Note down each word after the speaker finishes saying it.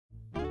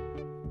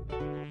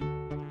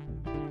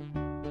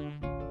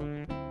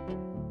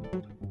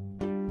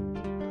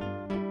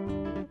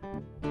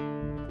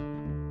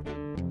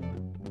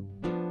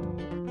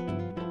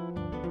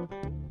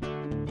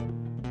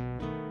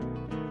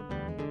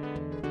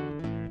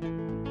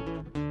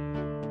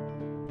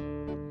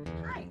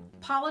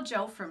Paola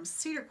Jo from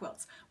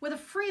SederQuilts with a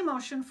Free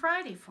Motion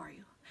Friday for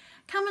you.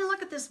 Come and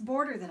look at this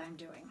border that I'm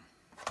doing.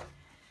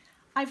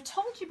 I've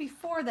told you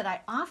before that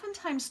I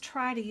oftentimes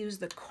try to use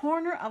the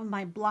corner of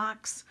my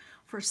blocks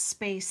for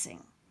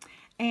spacing.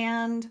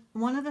 And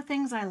one of the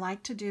things I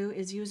like to do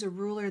is use a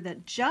ruler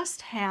that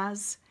just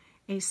has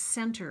a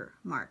center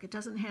mark. It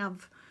doesn't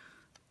have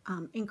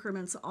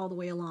increments all the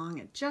way along.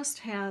 It just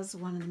has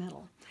one in the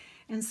middle.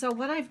 And so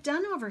what I've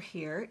done over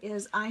here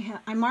is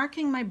I'm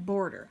marking my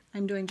border.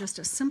 I'm doing just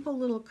a simple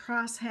little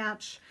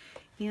crosshatch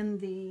in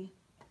the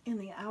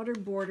outer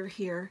border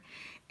here,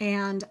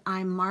 and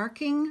I'm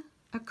marking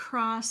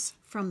across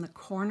from the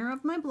corner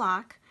of my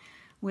block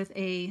with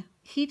a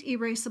heat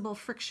erasable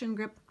friction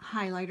grip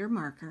highlighter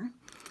marker.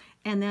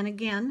 And then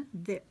again,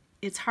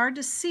 it's hard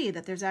to see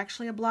that there's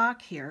actually a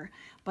block here,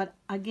 but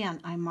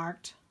again, I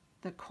marked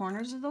the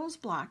corners of those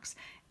blocks,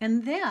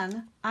 and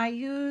then I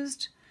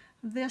used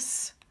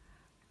this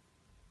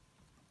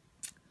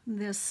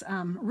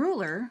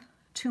ruler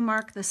to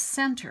mark the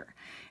center.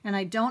 And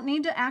I don't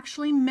need to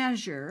actually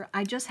measure,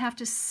 I just have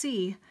to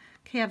see,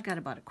 okay, I've got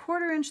about a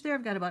 1/4 inch there,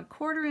 I've got about a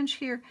 1/4 inch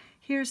here,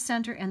 here's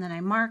center, and then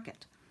I mark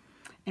it.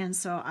 And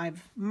so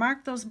I've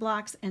marked those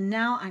blocks, and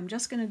now I'm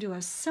just going to do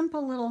a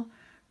simple little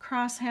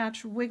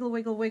crosshatch, wiggle,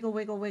 wiggle, wiggle,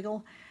 wiggle,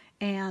 wiggle,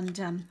 and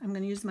I'm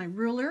going to use my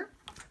ruler,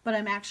 but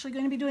I'm actually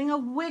going to be doing a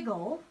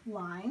wiggle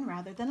line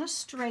rather than a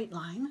straight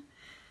line.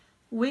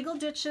 Wiggle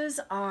ditches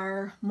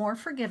are more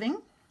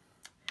forgiving.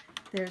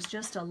 There's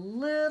just a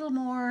little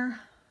more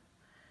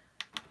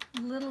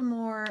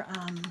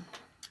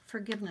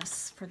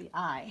forgiveness for the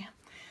eye.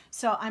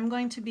 So I'm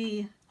going to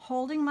be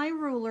holding my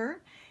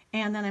ruler,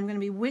 and then I'm going to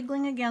be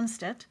wiggling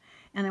against it,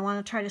 and I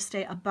want to try to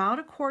stay about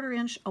a 1/4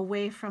 inch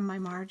away from my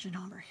margin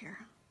over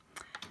here.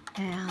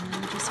 And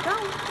then just go.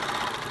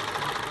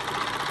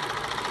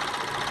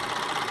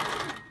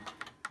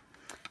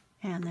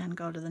 And then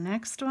go to the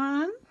next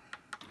one.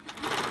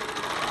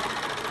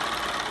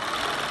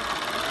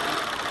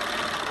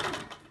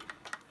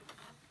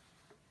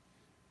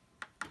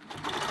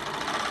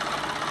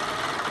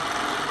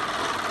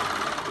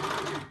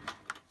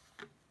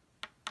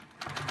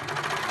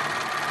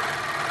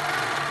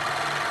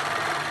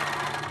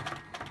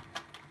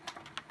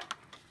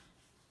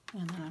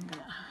 And then I'm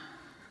going to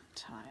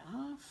tie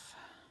off.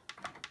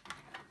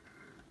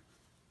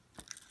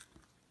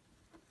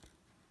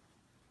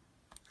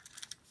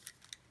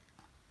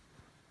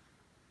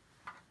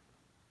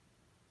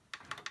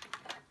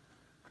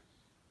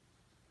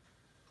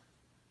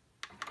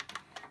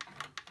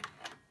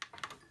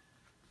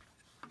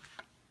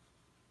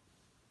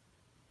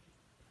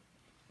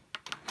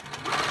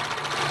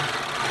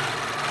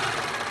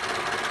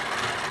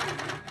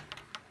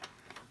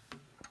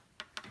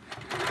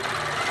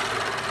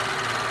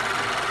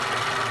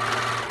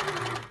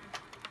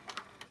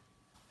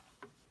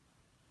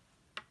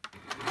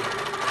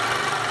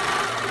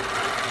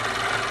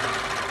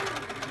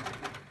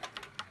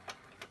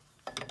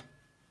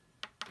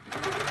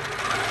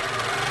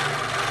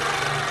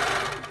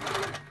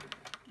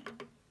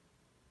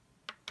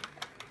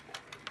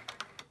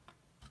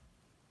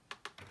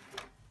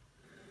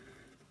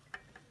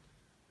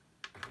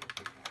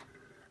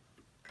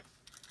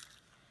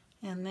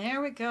 And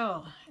there we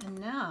go. And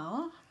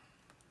now,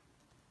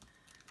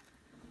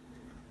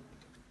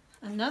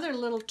 another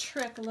little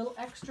trick, a little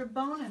extra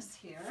bonus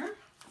here.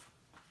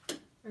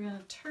 We're going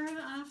to turn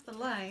off the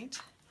light.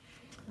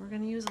 We're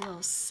going to use a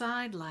little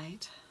side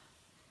light,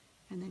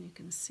 and then you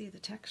can see the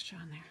texture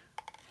on there.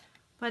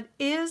 But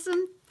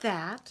isn't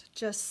that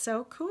just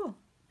so cool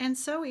and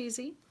so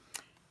easy?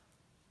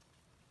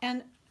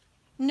 And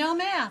no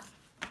math.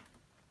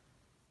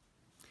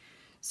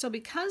 So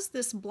because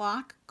this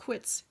block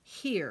quits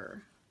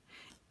here,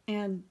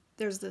 and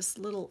there's this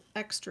little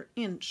extra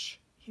inch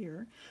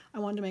here, I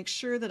wanted to make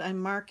sure that I'm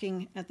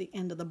marking at the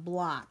end of the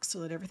block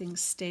so that everything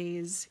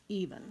stays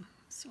even.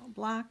 So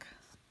block,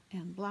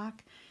 and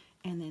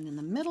then in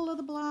the middle of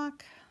the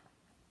block,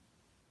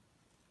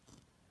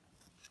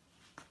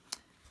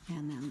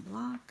 and then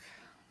block.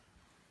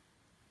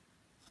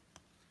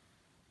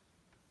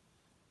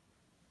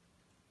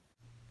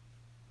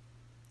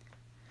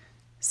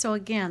 So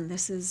again,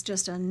 this is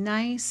just a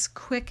nice,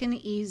 quick and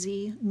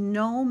easy,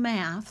 no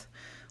math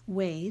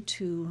way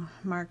to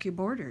mark your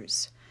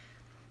borders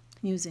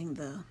using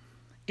the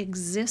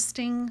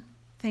existing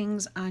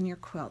things on your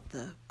quilt,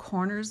 the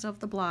corners of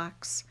the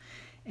blocks,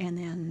 and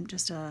then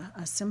just a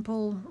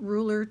simple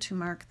ruler to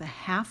mark the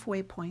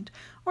halfway point,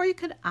 or you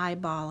could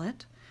eyeball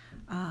it.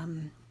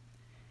 And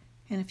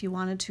if you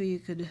wanted to, you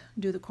could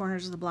do the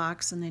corners of the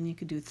blocks and then you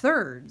could do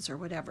thirds or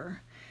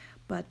whatever.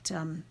 But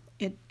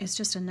it's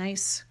just a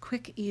nice,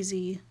 quick,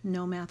 easy,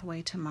 no math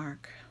way to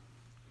mark.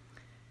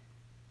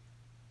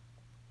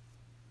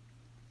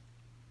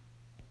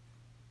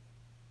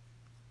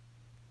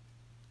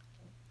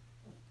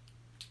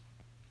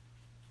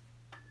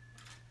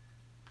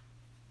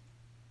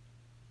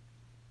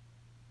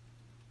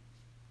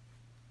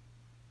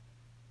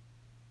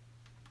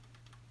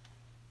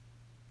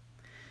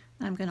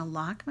 I'm going to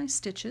lock my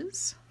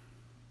stitches.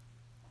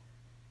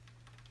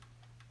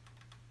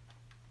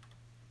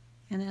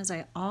 And as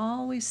I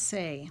always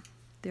say,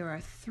 there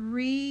are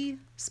 3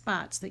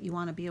 spots that you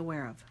want to be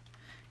aware of.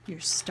 Your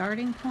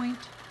starting point,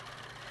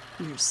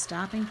 your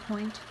stopping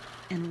point,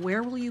 and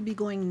where will you be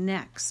going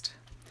next.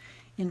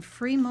 In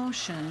free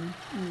motion,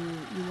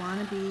 you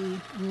want to be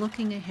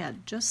looking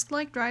ahead, just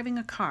like driving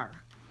a car.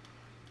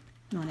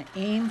 You want to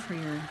aim for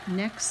your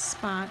next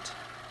spot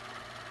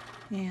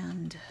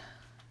and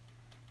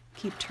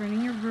keep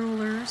turning your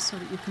ruler so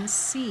that you can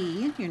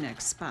see your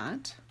next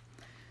spot.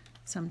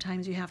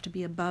 Sometimes you have to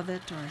be above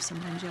it, or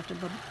sometimes you have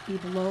to be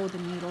below the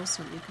needle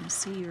so that you can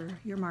see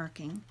your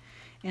marking.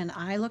 And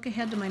I look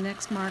ahead to my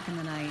next mark, and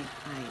then I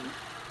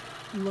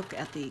look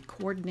at the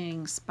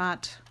coordinating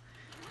spot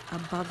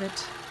above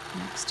it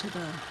next to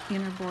the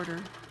inner border.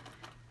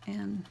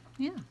 And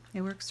yeah,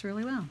 it works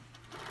really well.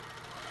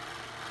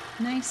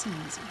 Nice and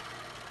easy.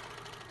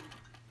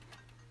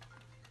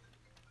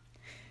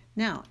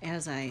 Now,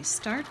 as I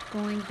start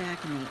going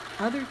back in the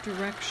other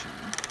direction,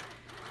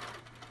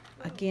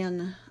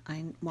 again,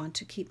 I want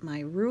to keep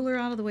my ruler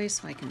out of the way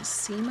so I can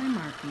see my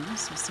markings.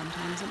 So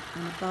sometimes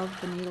I'm above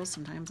the needle,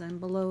 sometimes I'm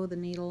below the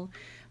needle,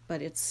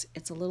 but it's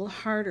a little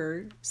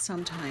harder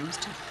sometimes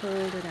to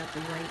hold it at the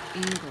right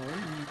angle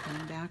when you're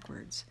coming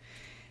backwards.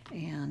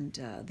 And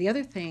the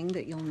other thing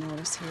that you'll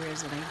notice here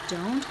is that I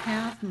don't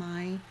have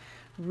my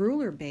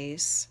ruler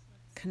base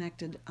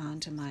connected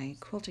onto my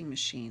quilting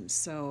machine,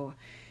 so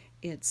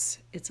it's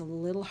a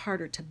little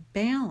harder to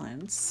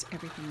balance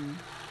everything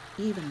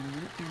evenly,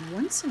 and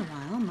once in a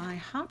while my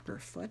hopper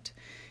foot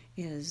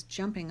is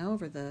jumping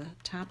over the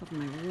top of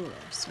my ruler,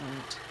 so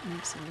it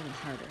makes it a little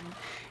harder.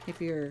 If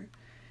you're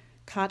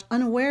caught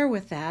unaware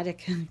with that, it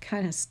can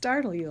kind of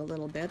startle you a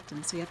little bit,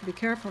 and so you have to be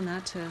careful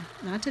not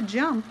to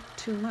jump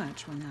too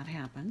much when that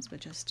happens, but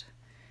just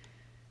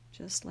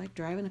like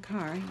driving a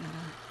car, you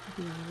gotta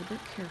be a little bit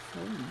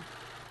careful,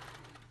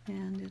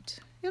 and it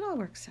all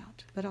works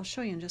out. But I'll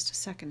show you in just a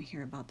second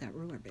here about that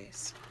ruler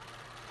base.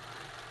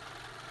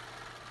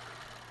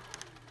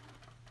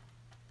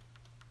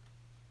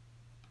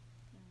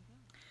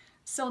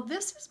 So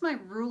this is my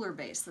ruler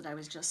base that I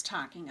was just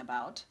talking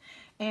about,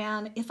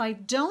 and if I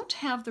don't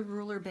have the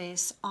ruler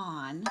base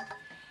on,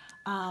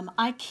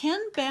 I can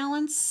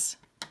balance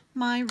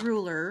my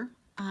ruler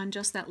on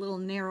just that little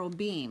narrow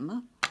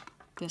beam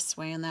this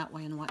way and that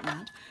way and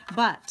whatnot,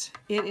 but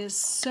it is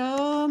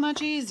so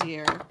much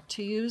easier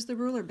to use the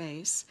ruler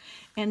base,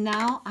 and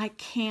now I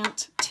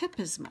can't tip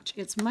as much.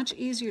 It's much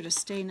easier to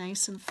stay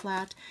nice and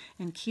flat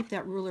and keep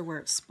that ruler where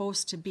it's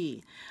supposed to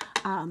be.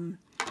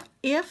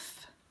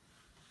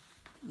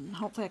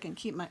 Hopefully I can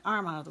keep my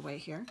arm out of the way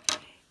here.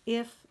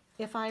 If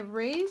I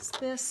raise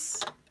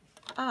this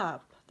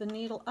up, the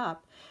needle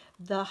up,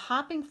 the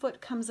hopping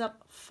foot comes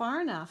up far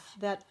enough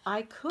that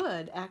I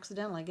could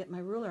accidentally get my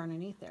ruler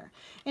underneath there.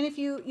 And if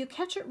you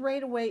catch it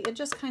right away, it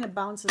just kind of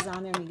bounces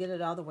on there and you get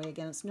it out of the way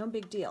again. It's no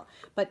big deal.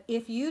 But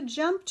if you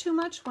jump too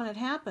much when it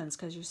happens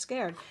because you're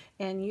scared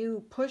and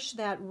you push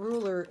that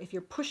ruler, if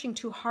you're pushing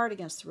too hard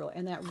against the ruler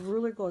and that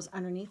ruler goes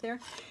underneath there,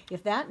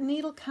 if that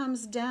needle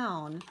comes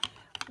down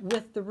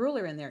with the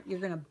ruler in there, you're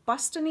going to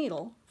bust a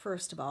needle,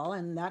 first of all,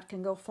 and that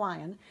can go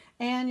flying,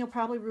 and you'll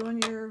probably ruin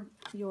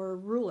your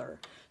ruler.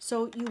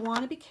 So you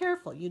want to be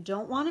careful. You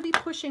don't want to be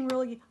pushing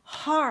really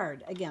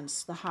hard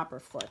against the hopper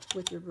foot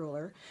with your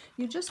ruler.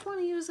 You just want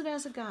to use it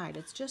as a guide.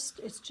 It's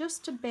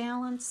just to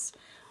balance,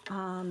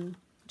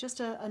 just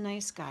a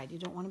nice guide. You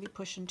don't want to be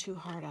pushing too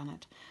hard on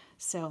it.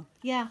 So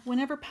yeah,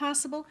 whenever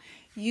possible,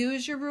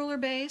 use your ruler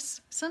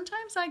base.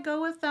 Sometimes I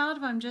go without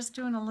if I'm just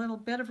doing a little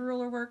bit of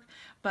ruler work,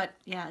 but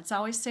yeah, it's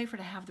always safer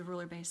to have the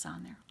ruler base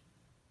on there.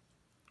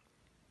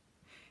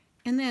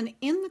 And then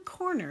in the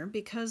corner,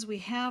 because we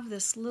have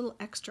this little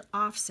extra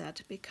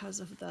offset because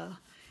of the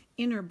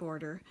inner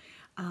border,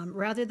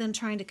 rather than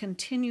trying to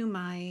continue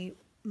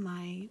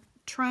my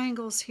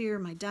triangles here,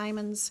 my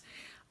diamonds,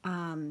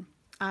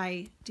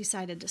 I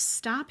decided to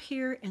stop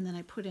here, and then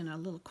I put in a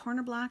little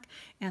corner block,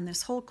 and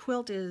this whole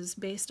quilt is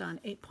based on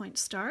 8-point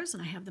stars,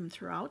 and I have them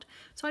throughout.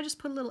 So I just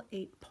put a little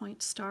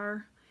 8-point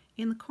star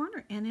in the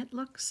corner, and it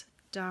looks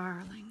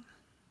darling.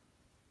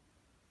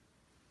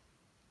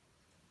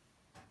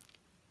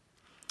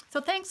 So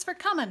thanks for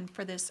coming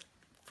for this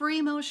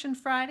Free Motion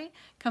Friday.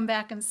 Come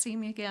back and see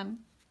me again.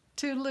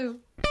 Toodaloo.